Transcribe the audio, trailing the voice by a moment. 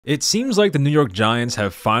It seems like the New York Giants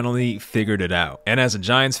have finally figured it out, and as a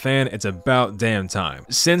Giants fan, it's about damn time.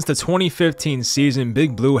 Since the 2015 season,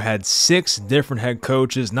 Big Blue had 6 different head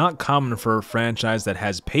coaches, not common for a franchise that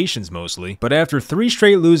has patience mostly, but after 3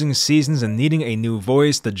 straight losing seasons and needing a new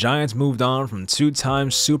voice, the Giants moved on from 2-time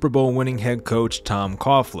Super Bowl winning head coach Tom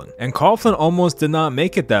Coughlin. And Coughlin almost did not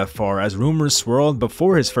make it that far, as rumors swirled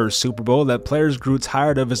before his first Super Bowl that players grew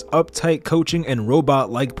tired of his uptight coaching and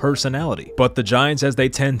robot-like personality. But the Giants, as they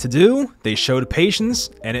tend to do, they showed patience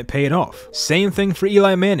and it paid off. Same thing for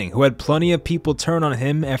Eli Manning, who had plenty of people turn on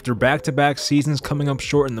him after back-to-back seasons coming up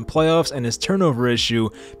short in the playoffs and his turnover issue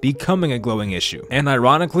becoming a glowing issue. And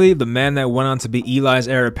ironically, the man that went on to be Eli's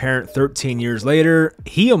heir apparent 13 years later,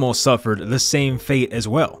 he almost suffered the same fate as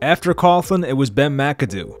well. After Coughlin, it was Ben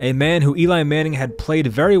McAdoo, a man who Eli Manning had played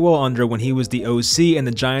very well under when he was the OC and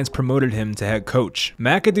the Giants promoted him to head coach.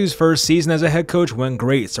 McAdoo's first season as a head coach went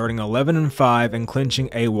great, starting 11-5 and clinching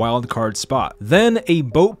a wild card spot. Then a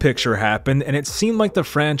boat picture happened and it seemed like the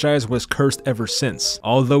franchise was cursed ever since,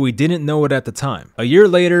 although we didn't know it at the time. A year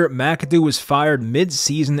later, McAdoo was fired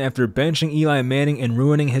mid-season after benching Eli Manning and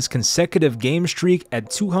ruining his consecutive game streak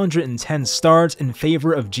at 210 starts in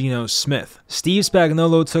favor of Geno Smith. Steve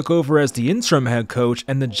Spagnuolo took over as the interim head coach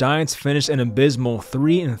and the Giants finished an abysmal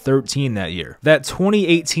 3-13 that year. That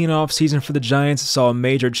 2018 offseason for the Giants saw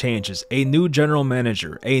major changes, a new general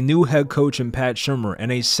manager, a new head coach in Pat Shurmur,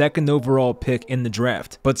 and a second overall pick in the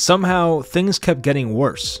draft. But somehow, things kept getting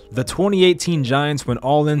worse. The 2018 Giants went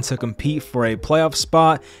all in to compete for a playoff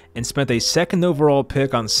spot and spent a second overall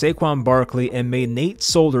pick on Saquon Barkley and made Nate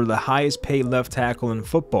Solder the highest paid left tackle in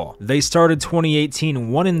football. They started 2018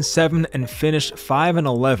 1-7 and finished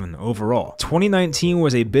 5-11 overall. 2019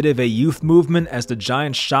 was a bit of a youth movement as the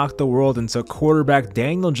Giants shocked the world and took quarterback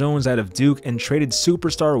Daniel Jones out of Duke and traded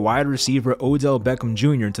superstar wide receiver Odell Beckham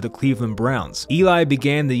Jr. to the Cleveland Browns. Eli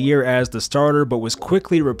began the year as the starter but was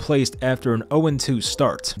quickly replaced after an 0-2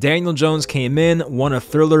 start. Daniel Jones came in, won a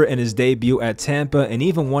thriller in his debut at Tampa, and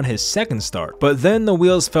even won his second start. But then the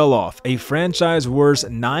wheels fell off. A franchise worst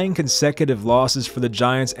 9 consecutive losses for the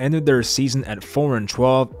Giants ended their season at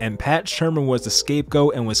 4-12, and Pat Shurmur was the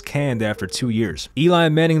scapegoat and was canned after 2 years. Eli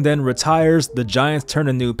Manning then retires, the Giants turn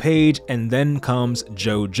a new page, and then comes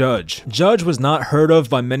Joe Judge. Judge was not heard of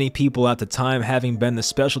by many people at the time, having been the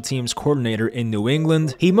special teams coordinator in New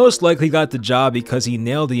England. He most likely got the job because he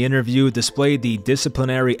nailed the interview, displayed the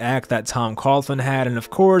disciplinary act that Tom Coughlin had, and of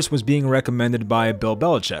course was being recommended by Bill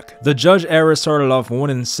Belichick. The Judge era started off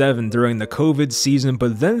 1-7 during the COVID season,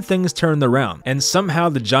 but then things turned around, and somehow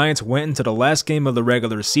the Giants went into the last game of the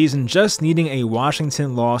regular season just needing a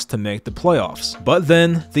Washington loss to make the playoffs. But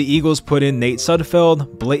then, the Eagles put in Nate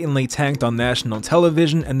Sudfeld, blatantly tanked on national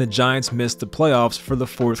television, and the Giants missed the playoffs for the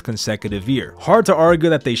 4th consecutive year. Hard to argue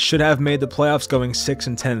that they should have made the playoffs going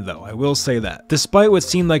 6-10 though, I will say that. Despite what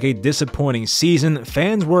seemed like a disappointing season,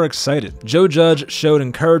 fans were excited. Joe Judge showed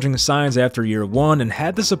encouraging signs after year 1 and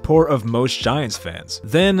had the support of most Giants fans.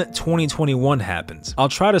 Then 2021 happens. I'll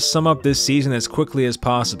try to sum up this season as quickly as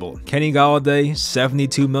possible. Kenny Golladay,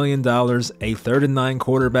 $72 million, a 3rd-and-9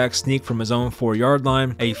 quarterback sneak from his own 4-yard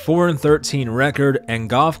line, a 4-13 record, and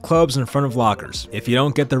golf clubs in front of lockers. If you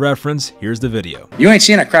don't get the reference, here's the video. You ain't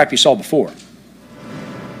seen that crap you saw before.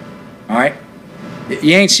 All right?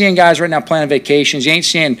 You ain't seeing guys right now planning vacations. You ain't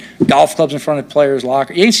seeing golf clubs in front of players'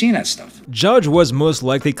 lockers. You ain't seeing that stuff. Judge was most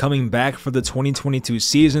likely coming back for the 2022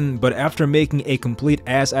 season, but after making a complete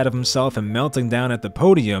ass out of himself and melting down at the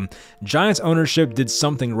podium, Giants ownership did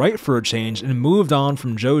something right for a change and moved on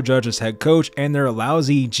from Joe Judge as head coach and their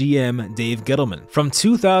lousy GM Dave Gettleman. From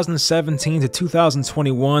 2017 to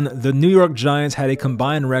 2021, the New York Giants had a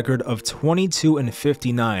combined record of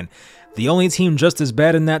 22-59. The only team just as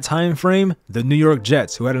bad in that time frame, the New York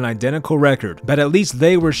Jets, who had an identical record, but at least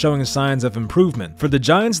they were showing signs of improvement. For the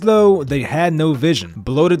Giants though, they had no vision.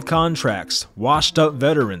 Bloated contracts, washed up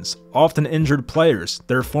veterans, often injured players,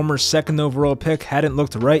 their former 2nd overall pick hadn't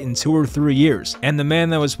looked right in 2 or 3 years, and the man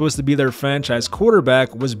that was supposed to be their franchise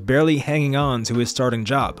quarterback was barely hanging on to his starting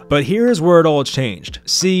job. But here's where it all changed.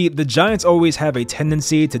 See, the Giants always have a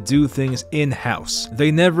tendency to do things in-house.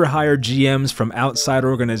 They never hire GMs from outside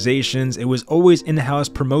organizations, it was always in-house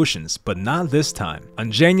promotions, but not this time.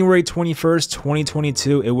 On January 21st,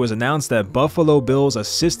 2022, it was announced that Buffalo Bills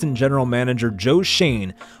assistant general manager Joe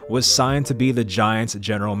Schoen was signed to be the Giants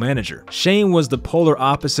general manager. Schoen was the polar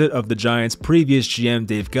opposite of the Giants' previous GM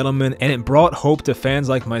Dave Gettleman, and it brought hope to fans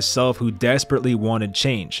like myself who desperately wanted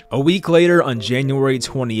change. A week later, on January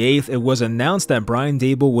 28th, it was announced that Brian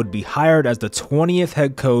Daboll would be hired as the 20th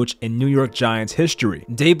head coach in New York Giants history.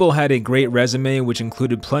 Daboll had a great resume which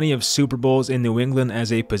included plenty of Super Bowls in New England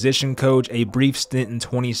as a position coach, a brief stint in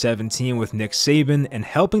 2017 with Nick Saban, and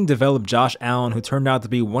helping develop Josh Allen, who turned out to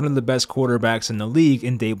be one of the best quarterbacks in the league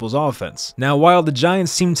in Dable's offense. Now, while the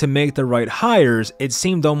Giants seemed to make the right hires, it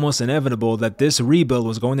seemed almost inevitable that this rebuild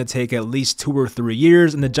was going to take at least 2 or 3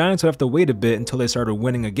 years, and the Giants would have to wait a bit until they started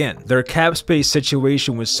winning again. Their cap space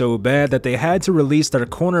situation was so bad that they had to release their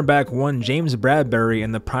cornerback one, James Bradbury,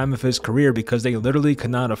 in the prime of his career because they literally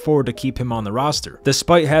could not afford to keep him on the roster.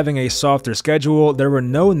 Despite having a softer schedule, there were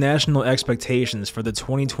no national expectations for the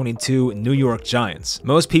 2022 New York Giants.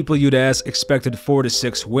 Most people you'd ask expected 4 to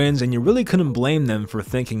 6 wins, and you really couldn't blame them for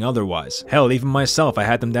thinking otherwise. Hell, even myself, I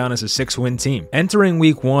had them down as a 6-win team. Entering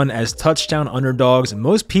week 1 as touchdown underdogs,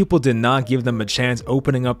 most people did not give them a chance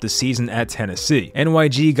opening up the season at Tennessee.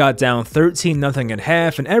 NYG got down 13-0 at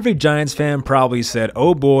half, and every Giants fan probably said,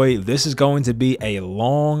 oh boy, this is going to be a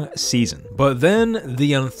long season. But then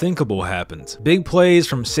the unthinkable happened. Big plays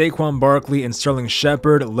from Saquon Barkley and Sterling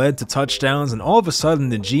Shepard led to touchdowns, and all of a sudden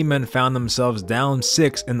the G-men found themselves down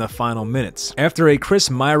 6 in the final minutes. After a Chris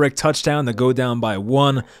Myrick touchdown to go down by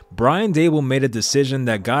 1, Brian Daboll made a decision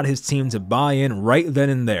that got his team to buy in right then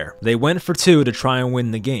and there. They went for 2 to try and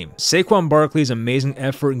win the game. Saquon Barkley's amazing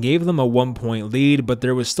effort gave them a 1-point lead, but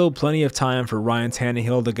there was still plenty of time for Ryan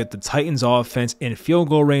Tannehill to get the Titans offense in field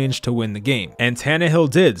goal range to win the game. And Tannehill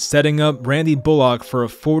did, setting up Randy Bullock for a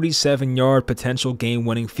 47-yard potential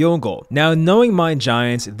game-winning field goal. Now, knowing my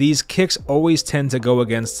Giants, these kicks always tend to go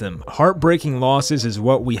against them. Heartbreaking losses is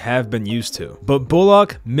what we have been used to. But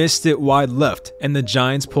Bullock missed it wide left, and the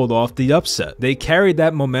Giants pulled off the upset. They carried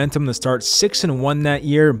that momentum to start 6-1 that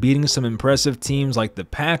year, beating some impressive teams like the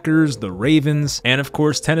Packers, the Ravens, and of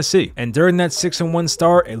course Tennessee. And during that 6-1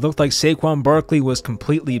 start, it looked like Saquon Barkley was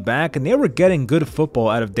completely back, and they were getting good football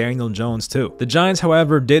out of Daniel Jones too. The Giants,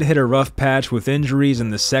 however, did hit a rough patch with injuries in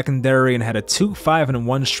the secondary and had a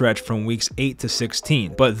 2-5-1 stretch from weeks 8 to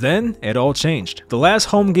 16. But then it all changed. The last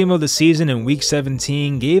home game of the season in week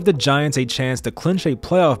 17 gave the Giants a chance to clinch a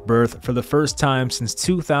playoff berth for the first time since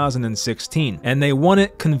 2016, and they won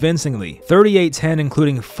it convincingly, 38-10,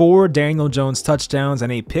 including 4 Daniel Jones touchdowns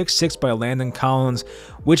and a pick 6 by Landon Collins,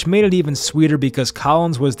 which made it even sweeter because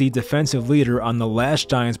Collins was the defensive leader on the last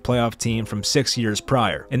Giants playoff team from 6 years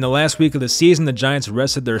prior. In the last week of the season, the Giants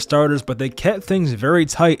rested their starters, but they kept things very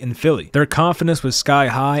tight in Philly. Their confidence was sky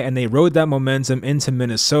high, and they rode that momentum into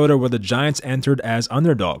Minnesota, where the Giants entered as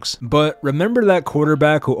underdogs. But remember that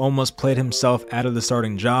quarterback who almost played himself out of the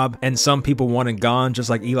starting job, and some people wanted gone just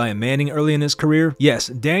like Eli Manning early in his career? Yes,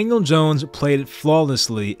 Daniel Jones played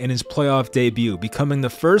flawlessly in his playoff debut, becoming the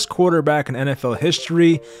first quarterback in NFL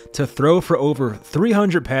history to throw for over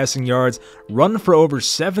 300 passing yards, run for over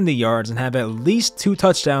 70 yards, and have at least 2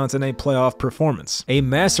 touchdowns in a playoff performance. A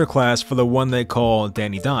masterclass for the one they call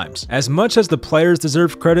Danny Dimes. As much as the players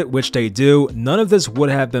deserve credit, which they do, none of this would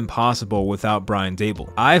have been possible without Brian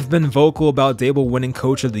Daboll. I've been vocal about Daboll winning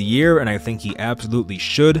Coach of the Year, and I think he absolutely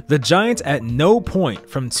should. The Giants at no point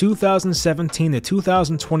from 2017 to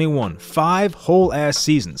 2021, 5 whole-ass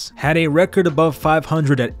seasons, had a record above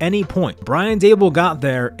 500 at any point. Brian Daboll got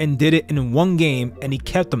there and did it in 1 game, and he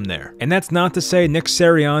kept them there. And that's not to say Nick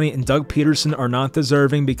Sirianni and Doug Peterson are not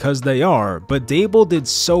deserving, because they are, but Daboll did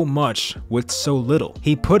so much with so little.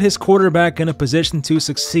 He put his quarterback in a position to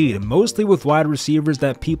succeed, mostly with wide receivers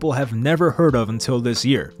that people have never heard of until this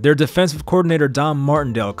year. Their defensive coordinator Don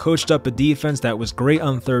Martindale coached up a defense that was great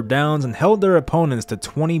on 3rd downs and held their opponents to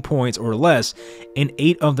 20 points or less in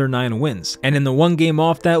 8 of their 9 wins. And in the 1 game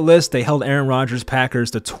off that list, they held Aaron Rodgers'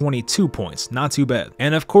 Packers to 22 points. Not too bad.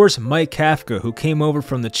 And of course, Mike Kafka, who came over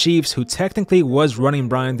from the Chiefs, who technically was running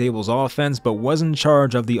Brian Daboll's offense but was in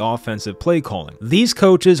charge of the offensive play calling. These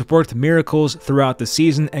coaches worked miracles throughout the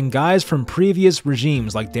season, and guys from previous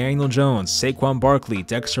regimes like Daniel Jones, Saquon Barkley,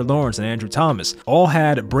 Dexter Lawrence, and Andrew Thomas all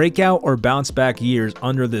had breakout or bounce back years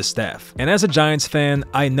under this staff. And as a Giants fan,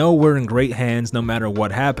 I know we're in great hands no matter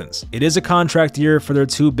what happens. It is a contract year for their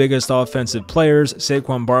 2 biggest offensive players,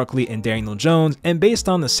 Saquon Barkley and Daniel Jones, and based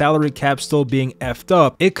on the salary cap still being effed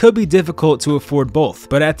up, it could be difficult to afford both.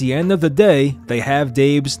 But at the end of the day, they have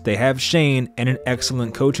Dabes, they have Shane, and an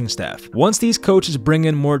excellent coaching staff. Once these coaches bring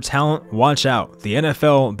in more talent, watch out. The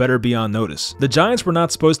NFL better be on notice. The Giants were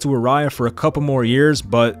not supposed to arrive for a couple more years,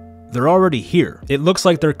 but They're already here. It looks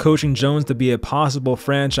like they're coaching Jones to be a possible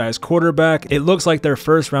franchise quarterback. It looks like their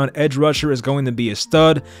first round edge rusher is going to be a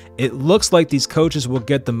stud. It looks like these coaches will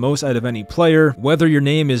get the most out of any player, whether your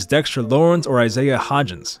name is Dexter Lawrence or Isaiah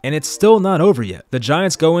Hodgins. And it's still not over yet. The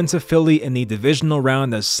Giants go into Philly in the divisional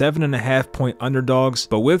round as 7.5-point underdogs,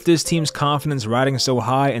 but with this team's confidence riding so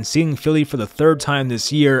high and seeing Philly for the third time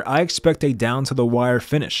this year, I expect a down-to-the-wire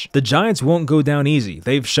finish. The Giants won't go down easy.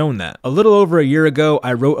 They've shown that. A little over a year ago,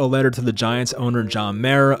 I wrote a letter to the Giants owner John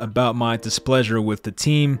Mara about my displeasure with the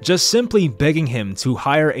team, just simply begging him to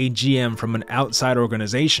hire a GM from an outside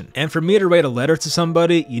organization. And for me to write a letter to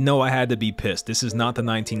somebody, you know I had to be pissed. This is not the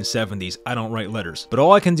 1970s. I don't write letters. But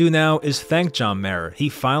all I can do now is thank John Mara. He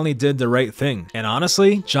finally did the right thing. And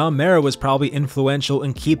honestly, John Mara was probably influential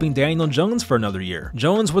in keeping Daniel Jones for another year.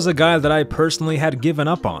 Jones was a guy that I personally had given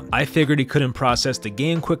up on. I figured he couldn't process the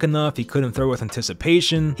game quick enough, he couldn't throw with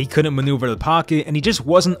anticipation, he couldn't maneuver the pocket, and he just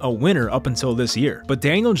wasn't a winner up until this year. But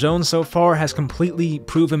Daniel Jones so far has completely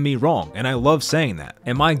proven me wrong, and I love saying that.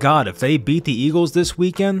 And my God, if they beat the Eagles this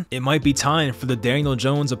weekend, it might be time for the Daniel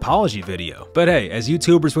Jones apology video. But hey, as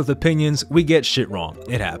YouTubers with opinions, we get shit wrong.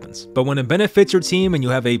 It happens. But when it benefits your team and you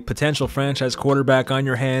have a potential franchise quarterback on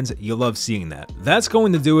your hands, you love seeing that. That's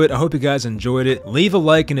going to do it. I hope you guys enjoyed it. Leave a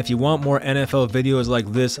like, and if you want more NFL videos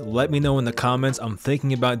like this, let me know in the comments. I'm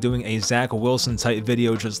thinking about doing a Zach Wilson type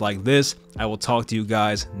video just like this. I will talk to you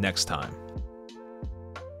guys next time.